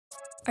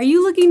Are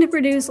you looking to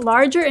produce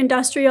larger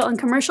industrial and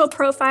commercial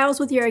profiles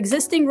with your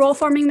existing roll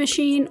forming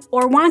machine,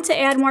 or want to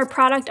add more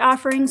product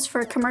offerings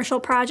for commercial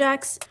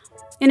projects?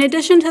 In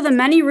addition to the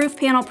many roof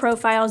panel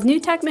profiles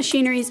NewTek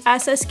Machinery's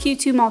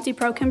SSQ II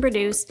MultiPro can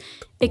produce,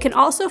 it can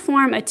also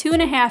form a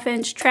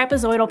 2.5-inch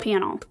trapezoidal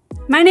panel.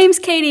 My name's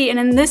Katie, and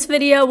in this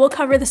video we'll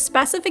cover the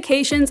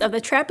specifications of the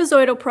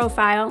trapezoidal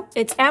profile,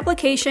 its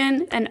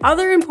application, and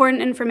other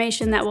important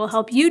information that will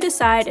help you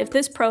decide if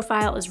this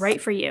profile is right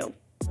for you.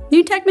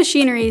 NewTek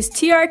Machinery's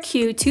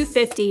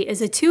TRQ250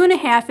 is a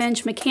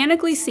 2.5-inch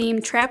mechanically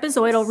seamed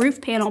trapezoidal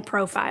roof panel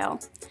profile.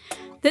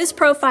 This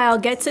profile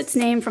gets its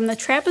name from the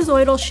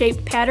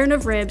trapezoidal-shaped pattern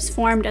of ribs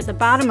formed at the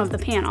bottom of the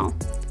panel.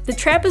 The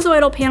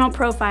trapezoidal panel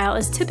profile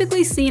is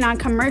typically seen on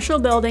commercial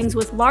buildings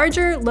with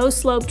larger,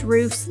 low-sloped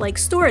roofs like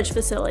storage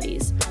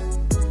facilities.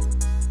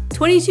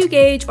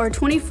 22-gauge or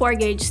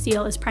 24-gauge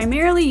steel is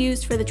primarily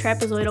used for the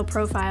trapezoidal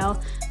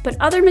profile, but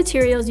other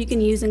materials you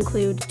can use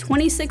include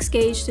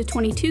 26-gauge to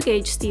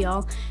 22-gauge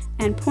steel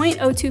and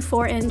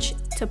 0.024-inch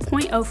to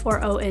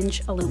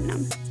 0.040-inch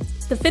aluminum.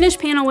 The finished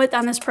panel width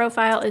on this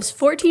profile is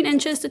 14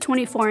 inches to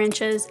 24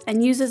 inches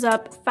and uses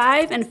up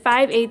 5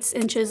 5/8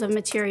 inches of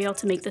material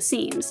to make the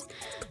seams.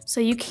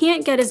 So you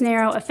can't get as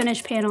narrow a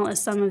finished panel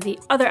as some of the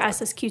other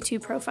SSQ II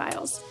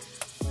profiles.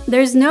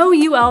 There's no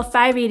UL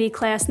 580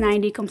 Class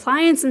 90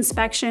 compliance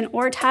inspection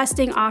or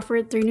testing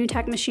offered through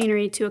NewTek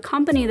Machinery to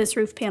accompany this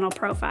roof panel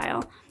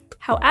profile.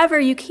 However,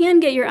 you can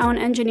get your own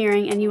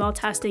engineering and UL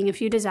testing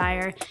if you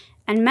desire,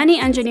 and many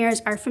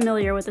engineers are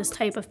familiar with this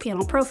type of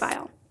panel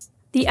profile.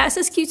 The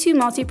SSQ II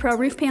MultiPro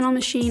roof panel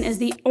machine is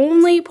the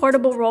only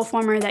portable roll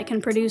former that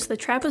can produce the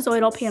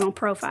trapezoidal panel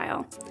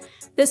profile.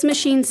 This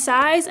machine's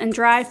size and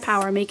drive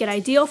power make it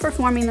ideal for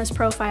forming this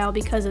profile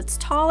because it's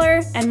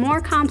taller and more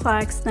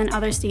complex than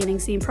other standing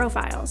seam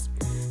profiles.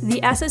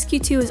 The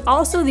SSQ II is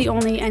also the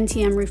only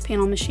NTM roof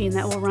panel machine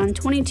that will run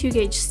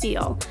 22-gauge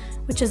steel,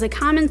 which is a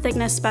common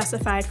thickness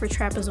specified for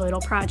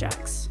trapezoidal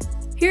projects.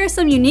 Here are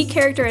some unique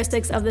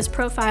characteristics of this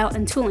profile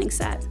and tooling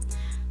set.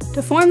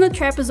 To form the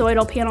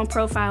trapezoidal panel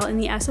profile in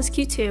the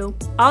SSQ II,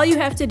 all you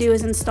have to do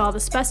is install the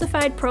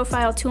specified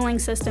profile tooling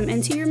system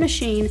into your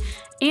machine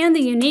and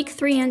the unique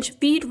 3-inch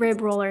bead rib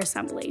roller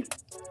assembly.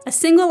 A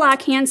single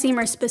lock hand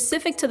seamer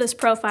specific to this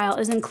profile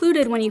is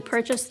included when you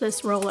purchase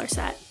this roller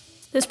set.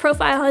 This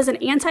profile has an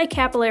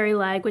anti-capillary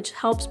leg which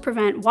helps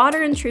prevent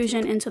water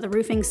intrusion into the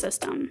roofing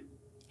system.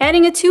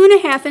 Adding a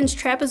 2.5-inch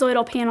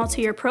trapezoidal panel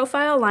to your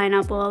profile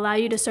lineup will allow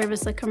you to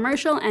service the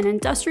commercial and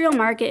industrial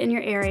market in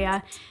your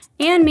area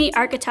and meet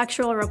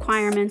architectural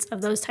requirements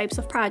of those types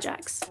of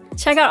projects.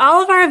 Check out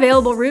all of our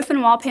available roof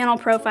and wall panel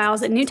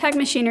profiles at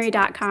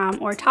newtekmachinery.com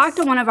or talk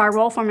to one of our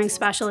roll forming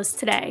specialists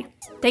today.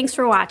 Thanks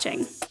for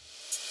watching.